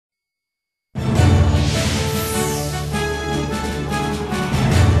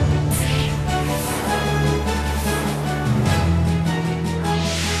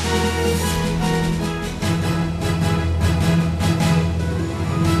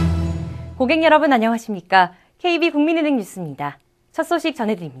고객 여러분 안녕하십니까? Kb국민은행 뉴스입니다. 첫 소식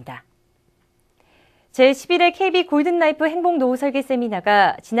전해드립니다. 제11회 KB 골든라이프 행복 노후 설계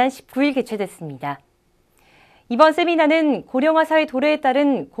세미나가 지난 19일 개최됐습니다. 이번 세미나는 고령화 사회 도래에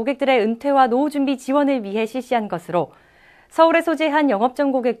따른 고객들의 은퇴와 노후 준비 지원을 위해 실시한 것으로 서울에 소재한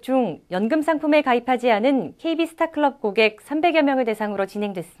영업전 고객 중 연금 상품에 가입하지 않은 KB스타클럽 고객 300여 명을 대상으로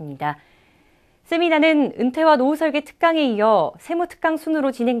진행됐습니다. 세미나는 은퇴와 노후 설계 특강에 이어 세무 특강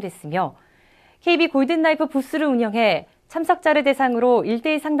순으로 진행됐으며 KB 골든라이프 부스를 운영해 참석자를 대상으로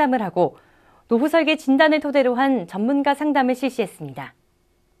 1대1 상담을 하고 노후 설계 진단을 토대로 한 전문가 상담을 실시했습니다.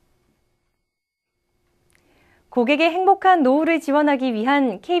 고객의 행복한 노후를 지원하기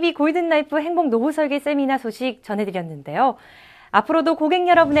위한 KB 골든라이프 행복 노후 설계 세미나 소식 전해드렸는데요. 앞으로도 고객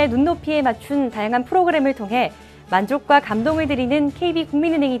여러분의 눈높이에 맞춘 다양한 프로그램을 통해 만족과 감동을 드리는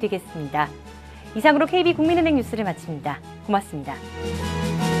KB국민은행이 되겠습니다. 이상으로 KB국민은행 뉴스를 마칩니다. 고맙습니다.